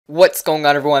What's going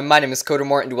on, everyone? My name is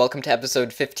Codermore, and welcome to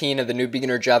episode 15 of the New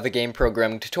Beginner Java Game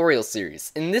Programming tutorial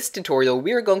series. In this tutorial,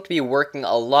 we are going to be working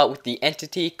a lot with the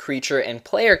entity, creature, and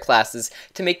player classes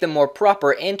to make them more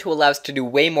proper and to allow us to do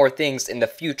way more things in the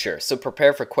future, so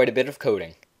prepare for quite a bit of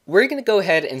coding. We're going to go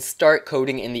ahead and start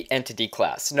coding in the entity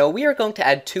class. Now, we are going to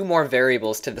add two more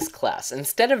variables to this class.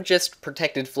 Instead of just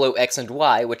protected float x and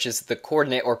y, which is the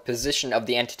coordinate or position of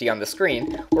the entity on the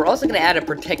screen, we're also going to add a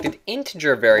protected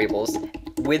integer variables,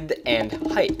 width and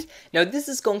height. Now, this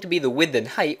is going to be the width and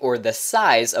height, or the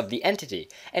size of the entity.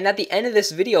 And at the end of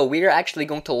this video, we are actually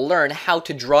going to learn how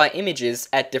to draw images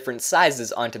at different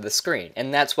sizes onto the screen.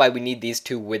 And that's why we need these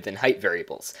two width and height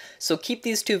variables. So keep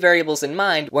these two variables in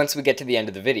mind once we get to the end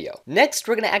of the video. Next,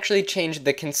 we're going to actually change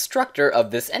the constructor of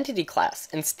this entity class.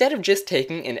 Instead of just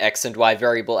taking an x and y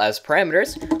variable as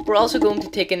parameters, we're also going to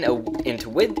take an int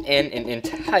width and an int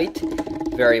height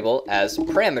variable as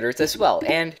parameters as well.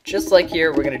 And just like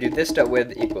here, we're going to do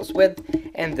this.width equals width,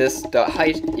 and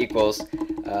this.height equals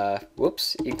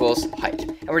height.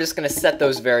 And we're just going to set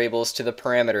those variables to the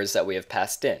parameters that we have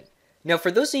passed in. Now,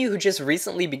 for those of you who just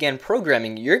recently began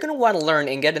programming, you're going to want to learn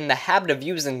and get in the habit of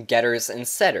using getters and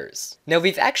setters. Now,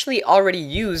 we've actually already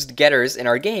used getters in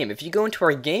our game. If you go into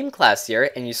our game class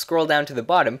here and you scroll down to the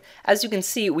bottom, as you can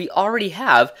see, we already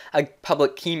have a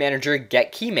public key manager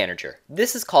get key manager.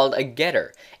 This is called a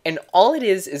getter. And all it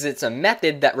is it's a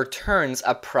method that returns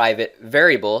a private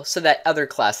variable so that other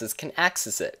classes can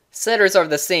access it. Setters are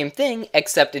the same thing,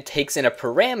 except it takes in a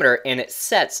parameter and it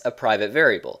sets a private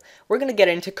variable. We're going to get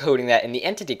into coding that in the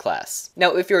entity class.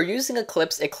 Now, if you're using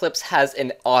Eclipse, Eclipse has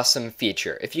an awesome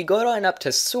feature. If you go on up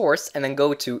to source and then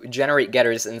go to generate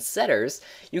getters and setters,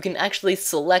 you can actually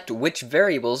select which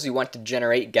variables you want to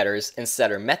generate getters and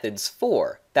setter methods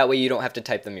for. That way you don't have to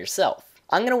type them yourself.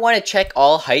 I'm going to want to check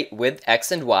all height, width,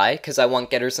 x, and y because I want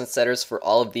getters and setters for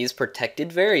all of these protected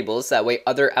variables. That way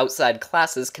other outside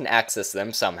classes can access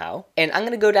them somehow. And I'm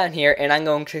going to go down here and I'm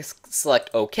going to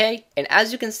select OK. And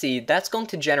as you can see, that's going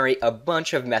to generate a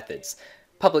bunch of methods.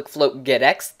 Public float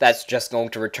getX, that's just going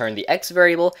to return the x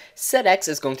variable. SetX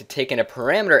is going to take in a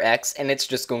parameter x, and it's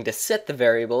just going to set the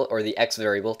variable, or the x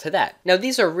variable, to that. Now,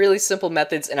 these are really simple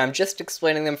methods, and I'm just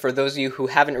explaining them for those of you who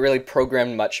haven't really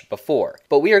programmed much before.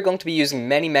 But we are going to be using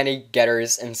many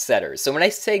getters and setters. So when I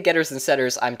say getters and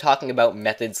setters, I'm talking about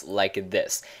methods like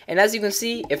this. And as you can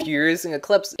see, if you're using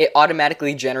Eclipse, it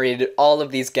automatically generated all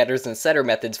of these getters and setter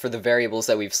methods for the variables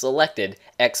that we've selected,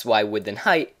 x, y, width, and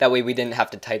height. That way we didn't have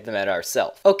to type them out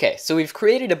ourselves. Okay, so we've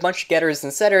created a bunch of getters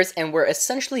and setters, and we're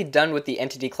essentially done with the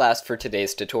entity class for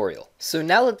today's tutorial. So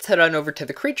now let's head on over to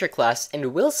the creature class,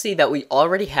 and we'll see that we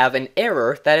already have an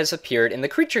error that has appeared in the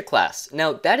creature class.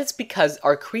 Now, that is because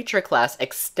our creature class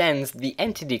extends the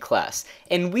entity class,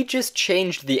 and we just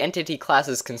changed the entity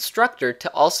class's constructor to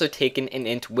also take in an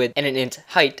int width and an int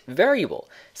height variable.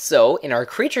 So, in our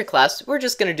creature class, we're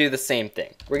just going to do the same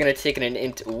thing. We're going to take in an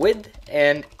int width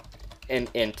and an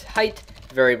int height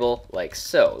variable like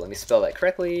so. Let me spell that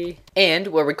correctly. And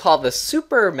where we call the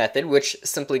super method, which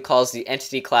simply calls the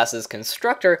entity class's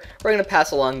constructor, we're going to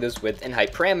pass along those width and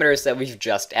height parameters that we've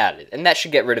just added. And that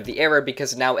should get rid of the error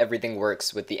because now everything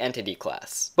works with the entity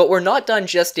class. But we're not done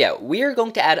just yet. We are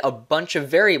going to add a bunch of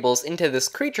variables into this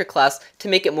creature class to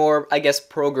make it more, I guess,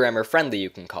 programmer friendly, you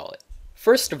can call it.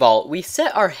 First of all, we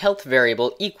set our health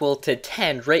variable equal to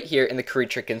 10 right here in the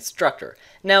creature constructor.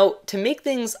 Now, to make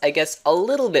things, I guess, a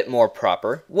little bit more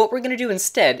proper, what we're going to do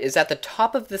instead is at the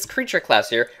top of this creature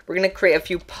class here, we're going to create a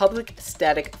few public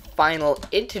static final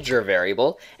integer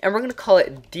variable, and we're going to call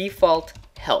it default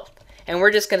health. And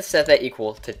we're just going to set that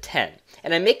equal to 10.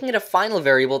 And I'm making it a final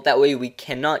variable, that way we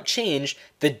cannot change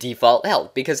the default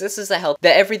health, because this is a health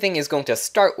that everything is going to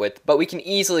start with, but we can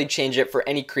easily change it for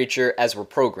any creature as we're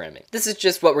programming. This is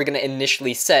just what we're going to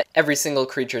initially set every single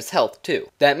creature's health to.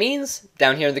 That means,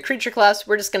 down here in the creature class,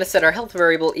 we're just going to set our health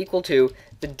variable equal to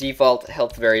the default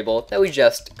health variable that we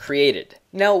just created.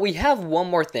 Now, we have one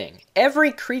more thing.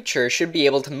 Every creature should be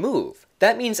able to move.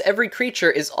 That means every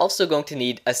creature is also going to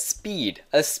need a speed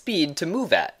to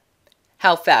move at.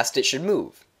 How fast it should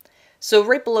move. So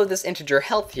right below this integer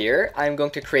health here, I'm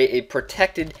going to create a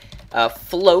protected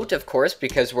float, of course,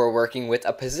 because we're working with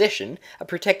a position, a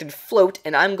protected float,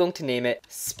 and I'm going to name it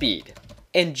speed.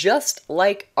 And just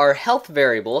like our health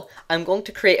variable, I'm going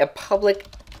to create a public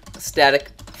static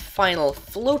final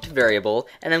float variable,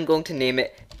 and I'm going to name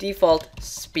it default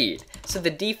speed. So the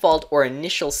default or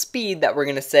initial speed that we're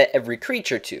going to set every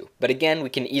creature to. But again, we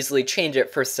can easily change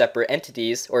it for separate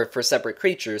entities or for separate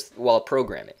creatures while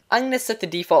programming. I'm going to set the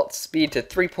default speed to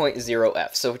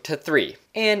 3.0f, so to 3.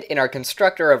 And in our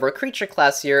constructor of our creature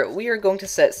class here, we are going to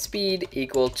set speed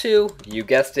equal to, you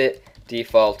guessed it,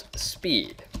 default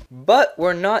speed. But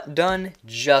we're not done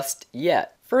just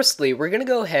yet. Firstly, we're going to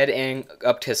go ahead and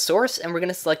up to source, and we're going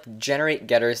to select generate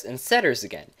getters and setters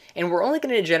again. And we're only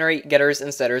going to generate getters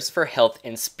and setters for health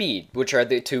and speed, which are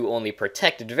the two only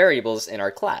protected variables in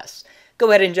our class. Go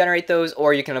ahead and generate those,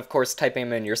 or you can of course type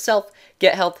them in yourself.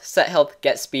 Get health,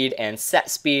 get speed, and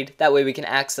set speed. That way we can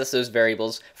access those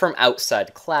variables from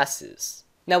outside classes.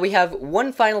 Now we have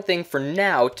one final thing for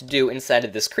now to do inside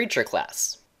of this creature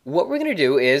class. What we're going to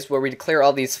do is, where we declare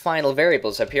all these final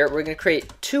variables up here, we're going to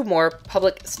create two more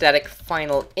public static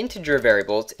final integer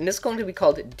variables, and this is going to be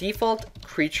called default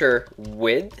creature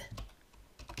width,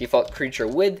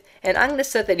 and I'm going to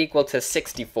set that equal to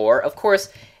 64. Of course,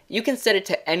 you can set it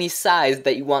to any size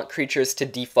that you want creatures to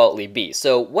defaultly be.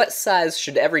 So what size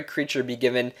should every creature be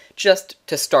given just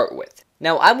to start with?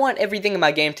 Now, I want everything in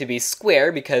my game to be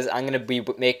square because I'm going to be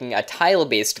making a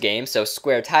tile-based game, so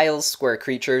square tiles, square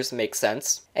creatures make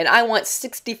sense. And I want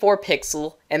 64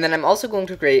 pixel, and then I'm also going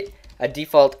to create a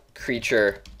default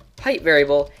creature height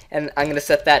variable, and I'm going to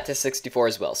set that to 64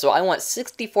 as well. So I want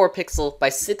 64 pixel by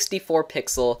 64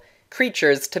 pixel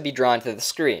creatures to be drawn to the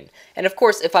screen. And of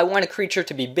course, if I want a creature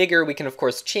to be bigger, we can of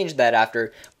course change that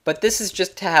after, but this is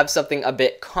just to have something a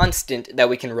bit constant that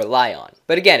we can rely on.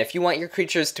 But again, if you want your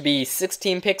creatures to be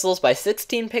 16 pixels by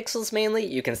 16 pixels mainly,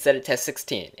 you can set it to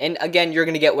 16. And again, you're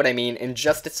going to get what I mean in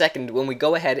just a second when we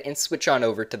go ahead and switch on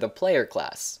over to the player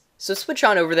class. So switch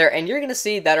on over there and you're going to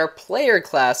see that our player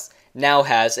class now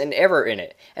has an error in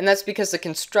it, and that's because the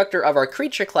constructor of our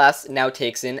creature class now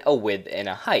takes in a width and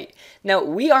a height. Now,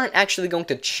 we aren't actually going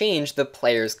to change the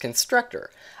player's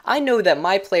constructor. I know that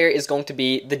my player is going to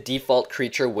be the default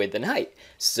creature width and height.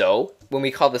 So, when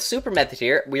we call the super method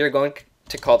here, we are going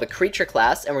to call the creature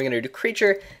class, and we're going to do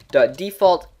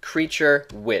creature.default creature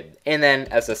width, and then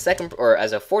as a second or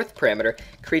as a fourth parameter,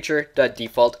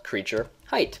 creature.default creature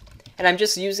height. And I'm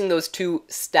just using those two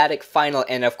static final,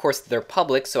 and of course they're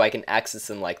public, so I can access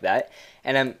them like that.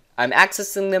 And I'm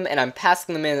accessing them and I'm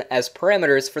passing them in as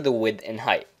parameters for the width and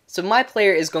height. So my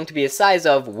player is going to be a size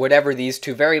of whatever these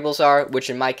two variables are, which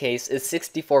in my case is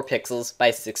 64 pixels by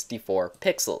 64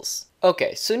 pixels.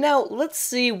 Okay, so now let's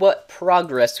see what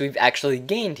progress we've actually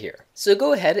gained here. So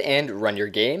go ahead and run your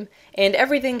game, and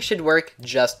everything should work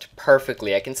just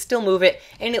perfectly. I can still move it,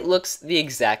 and it looks the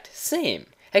exact same.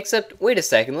 Except, wait a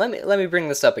second, let me bring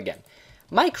this up again.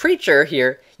 My creature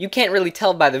here, you can't really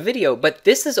tell by the video, but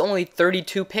this is only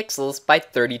 32 pixels by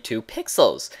 32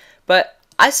 pixels. But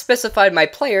I specified my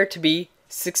player to be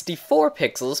 64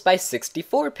 pixels by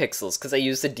 64 pixels because I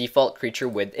used the default creature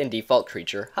width and default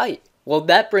creature height. Well,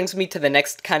 that brings me to the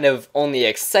next kind of only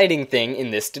exciting thing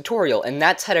in this tutorial, and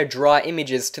that's how to draw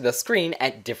images to the screen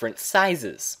at different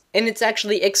sizes. And it's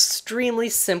actually extremely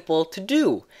simple to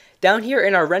do. Down here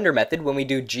in our render method, when we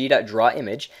do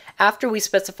g.drawImage, after we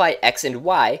specify x and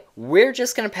y, we're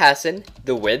just going to pass in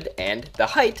the width and the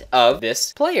height of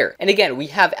this player. And again, we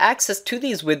have access to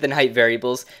these width and height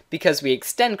variables because we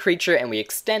extend creature and we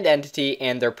extend entity,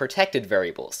 and they're protected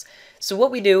variables. So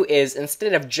what we do is,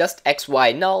 instead of just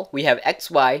xy null, we have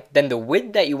xy, then the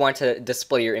width that you want to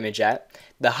display your image at,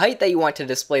 the height that you want to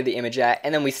display the image at,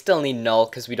 and then we still need null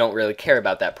because we don't really care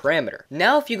about that parameter.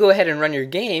 Now if you go ahead and run your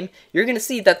game, you're going to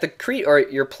see that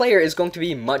your player is going to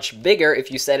be much bigger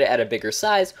if you set it at a bigger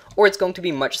size, or it's going to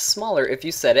be much smaller if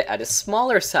you set it at a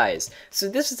smaller size. So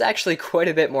this is actually quite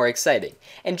a bit more exciting.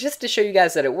 And just to show you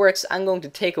guys that it works, I'm going to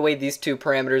take away these two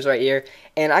parameters right here,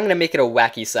 and I'm going to make it a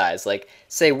wacky size, like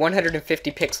say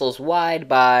 150 pixels wide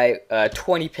by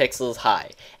 20 pixels high.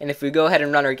 And if we go ahead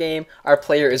and run our game, our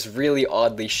player is really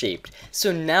oddly shaped.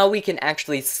 So now we can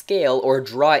actually scale or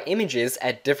draw images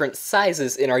at different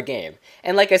sizes in our game.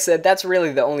 And like I said, that's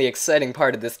really the only exciting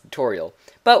part of this tutorial.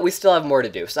 But we still have more to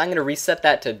do, so I'm going to reset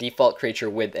that to default creature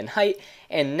width and height,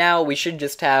 and now we should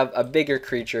just have a bigger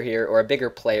creature here, or a bigger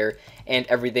player, and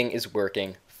everything is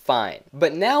working fine.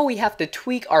 But now we have to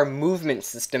tweak our movement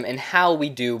system and how we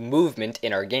do movement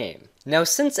in our game. Now,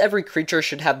 since every creature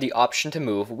should have the option to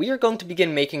move, we are going to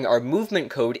begin making our movement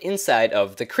code inside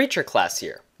of the creature class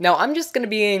here. Now, I'm just going to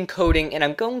be encoding, and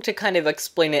I'm going to kind of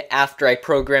explain it after I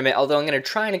program it, although I'm going to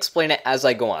try and explain it as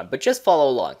I go on, but just follow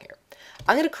along here.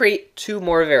 I'm going to create two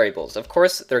more variables. Of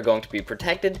course, they're going to be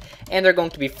protected, and they're going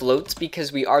to be floats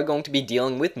because we are going to be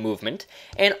dealing with movement,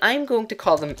 and I'm going to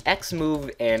call them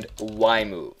xMove and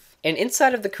yMove. And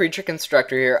inside of the creature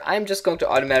constructor here, I'm just going to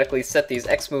automatically set these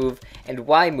xMove and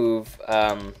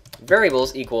yMove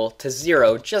variables equal to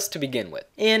 0 just to begin with.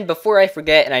 And before I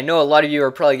forget, and I know a lot of you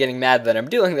are probably getting mad that I'm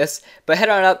doing this, but head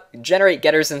on up, generate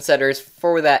getters and setters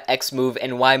for that x move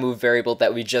and y move variable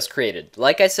that we just created.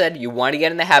 Like I said, you want to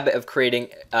get in the habit of creating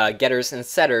getters and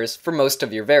setters for most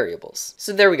of your variables.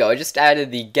 So there we go, I just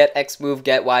added the get x move,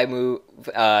 get y move,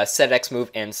 set x move,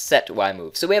 and set y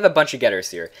move. So we have a bunch of getters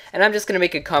here, and I'm just going to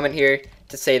make a comment here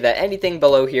to say that anything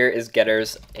below here is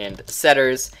getters and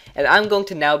setters, and I'm going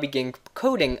to now begin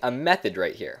coding a method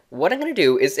right here. What I'm going to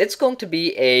do is it's going to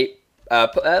be a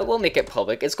we'll make it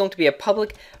public. It's going to be a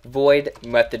public void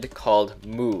method called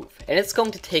move, and it's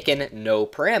going to take in no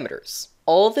parameters.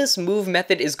 All this move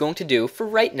method is going to do for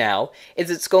right now is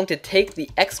it's going to take the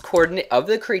x coordinate of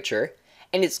the creature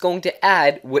and it's going to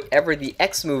add whatever the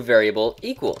x move variable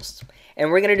equals. And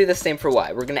we're going to do the same for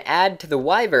y. We're going to add to the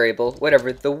y variable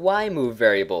whatever the y move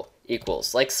variable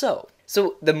equals, like so.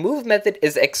 So the move method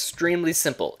is extremely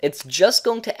simple. It's just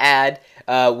going to add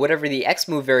whatever the x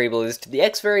move variable is to the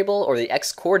x variable or the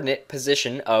x coordinate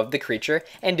position of the creature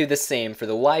and do the same for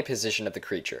the y position of the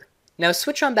creature. Now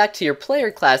switch on back to your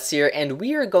player class here, and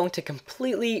we are going to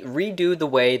completely redo the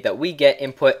way that we get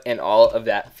input and all of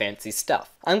that fancy stuff.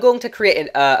 I'm going to create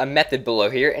a method below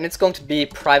here, and it's going to be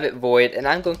private void, and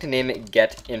I'm going to name it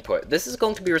get input. This is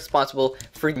going to be responsible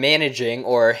for managing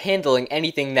or handling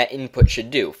anything that input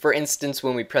should do. For instance,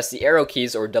 when we press the arrow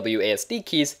keys or WASD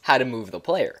keys, how to move the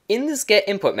player. In this get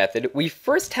input method, we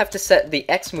first have to set the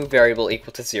x move variable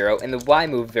equal to 0 and the y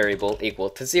move variable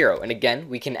equal to 0. And again,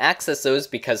 we can access those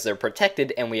because they're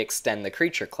protected and we extend the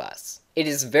creature class. It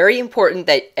is very important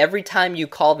that every time you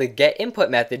call the get input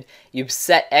method, you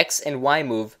set x and y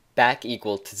move back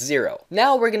equal to 0.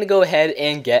 Now we're going to go ahead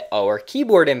and get our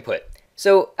keyboard input.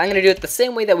 So I'm going to do it the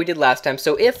same way that we did last time.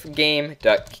 So if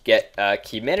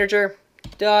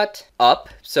game.getKeyManager.up,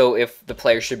 so if the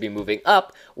player should be moving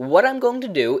up, what I'm going to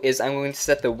do is I'm going to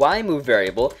set the y move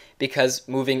variable because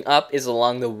moving up is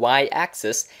along the y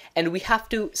axis and we have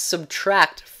to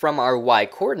subtract from our y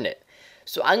coordinate.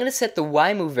 So I'm going to set the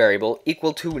y move variable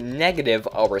equal to negative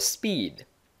our speed.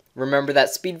 Remember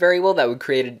that speed variable that we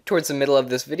created towards the middle of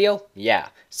this video? Yeah.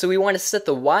 So we want to set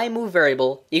the y move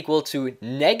variable equal to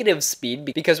negative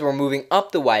speed because we're moving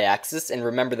up the y-axis, and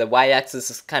remember the y-axis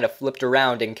is kind of flipped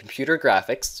around in computer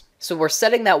graphics. So we're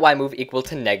setting that y move equal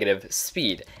to negative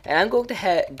speed. And I'm going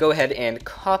to go ahead and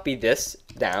copy this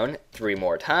down 3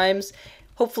 more times.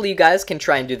 Hopefully you guys can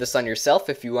try and do this on yourself.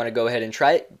 If you want to go ahead and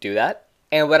try it, do that.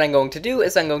 And what I'm going to do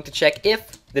is I'm going to check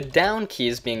if the down key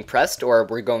is being pressed or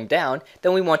we're going down,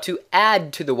 then we want to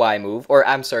add to the y move, or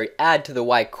add to the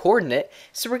y coordinate.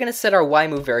 So we're going to set our y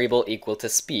move variable equal to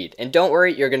speed. And don't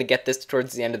worry, you're going to get this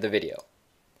towards the end of the video.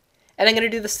 And I'm going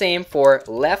to do the same for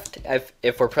left.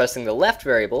 If we're pressing the left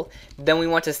variable, then we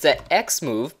want to set x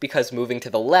move because moving to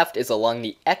the left is along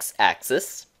the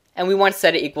x-axis. And we want to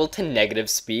set it equal to negative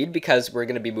speed because we're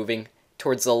going to be moving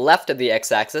towards the left of the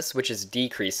x-axis, which is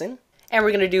decreasing. And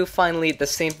we're going to do finally the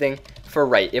same thing for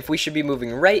right. If we should be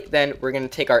moving right, then we're going to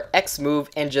take our x move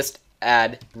and just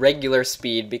add regular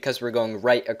speed because we're going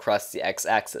right across the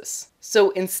x-axis.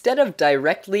 So instead of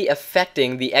directly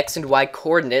affecting the x and y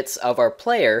coordinates of our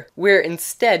player, we're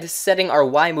instead setting our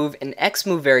y move and x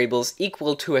move variables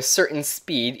equal to a certain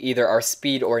speed, either our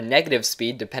speed or negative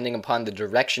speed, depending upon the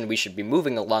direction we should be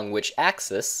moving along which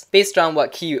axis, based on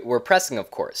what key we're pressing,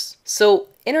 of course. So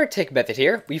in our tick method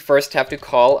here, we first have to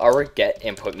call our get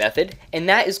input method, and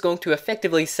that is going to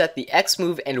effectively set the x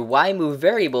move and y move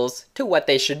variables to what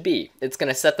they should be. It's going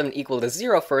to set them equal to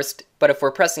 0 first, but if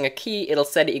we're pressing a key, it'll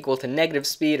set it equal to negative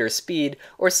speed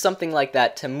or something like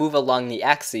that to move along the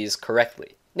axes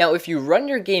correctly. Now if you run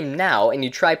your game now and you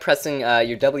try pressing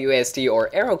your WASD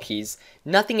or arrow keys,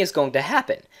 nothing is going to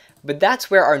happen. But that's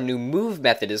where our new move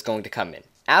method is going to come in.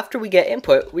 After we get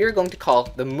input, we are going to call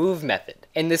the move method.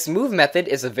 And this move method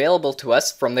is available to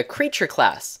us from the creature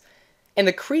class. And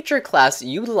the creature class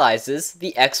utilizes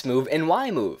the x move and y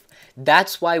move.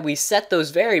 That's why we set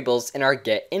those variables in our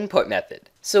get input method.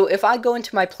 So if I go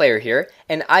into my player here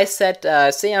and I set,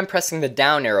 say I'm pressing the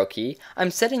down arrow key,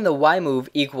 I'm setting the y move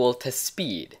equal to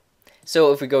speed.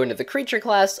 So if we go into the creature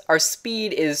class, our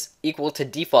speed is equal to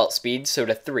default speed, so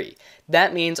to 3.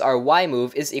 That means our y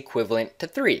move is equivalent to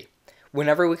 3.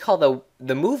 Whenever we call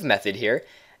the move method here,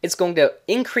 it's going to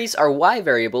increase our y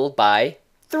variable by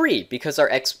 3 because our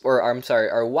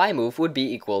y move would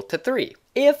be equal to 3.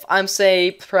 If I'm,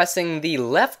 say, pressing the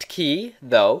left key,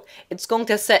 though, it's going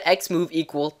to set x move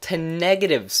equal to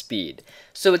negative speed.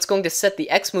 So it's going to set the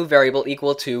x move variable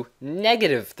equal to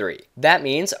negative 3. That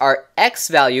means our x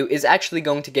value is actually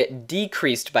going to get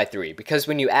decreased by 3 because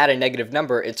when you add a negative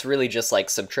number, it's really just like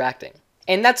subtracting.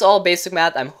 And that's all basic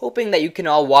math. I'm hoping that you can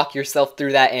all walk yourself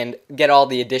through that and get all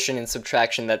the addition and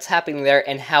subtraction that's happening there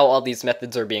and how all these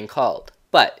methods are being called.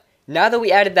 But now that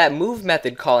we added that move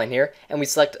method call in here and we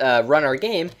select run our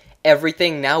game,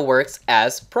 everything now works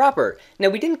as proper. Now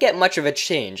we didn't get much of a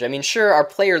change. I mean, sure, our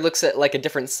player looks at like a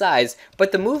different size,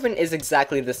 but the movement is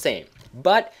exactly the same.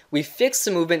 But we fixed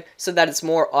the movement so that it's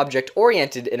more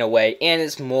object-oriented in a way, and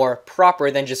it's more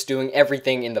proper than just doing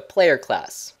everything in the player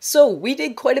class. So we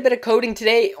did quite a bit of coding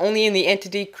today, only in the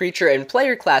entity, creature, and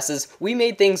player classes. We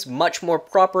made things much more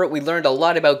proper. We learned a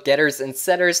lot about getters and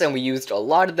setters, and we used a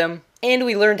lot of them. And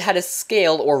we learned how to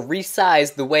scale or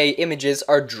resize the way images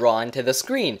are drawn to the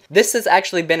screen. This has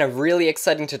actually been a really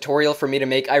exciting tutorial for me to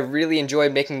make. I really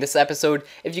enjoyed making this episode.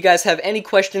 If you guys have any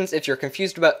questions, if you're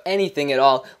confused about anything at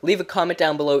all, leave a comment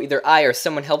down below. Either I or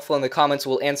someone helpful in the comments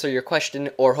will answer your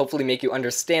question or hopefully make you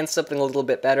understand something a little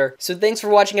bit better. So thanks for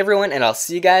watching everyone, and I'll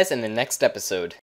see you guys in the next episode.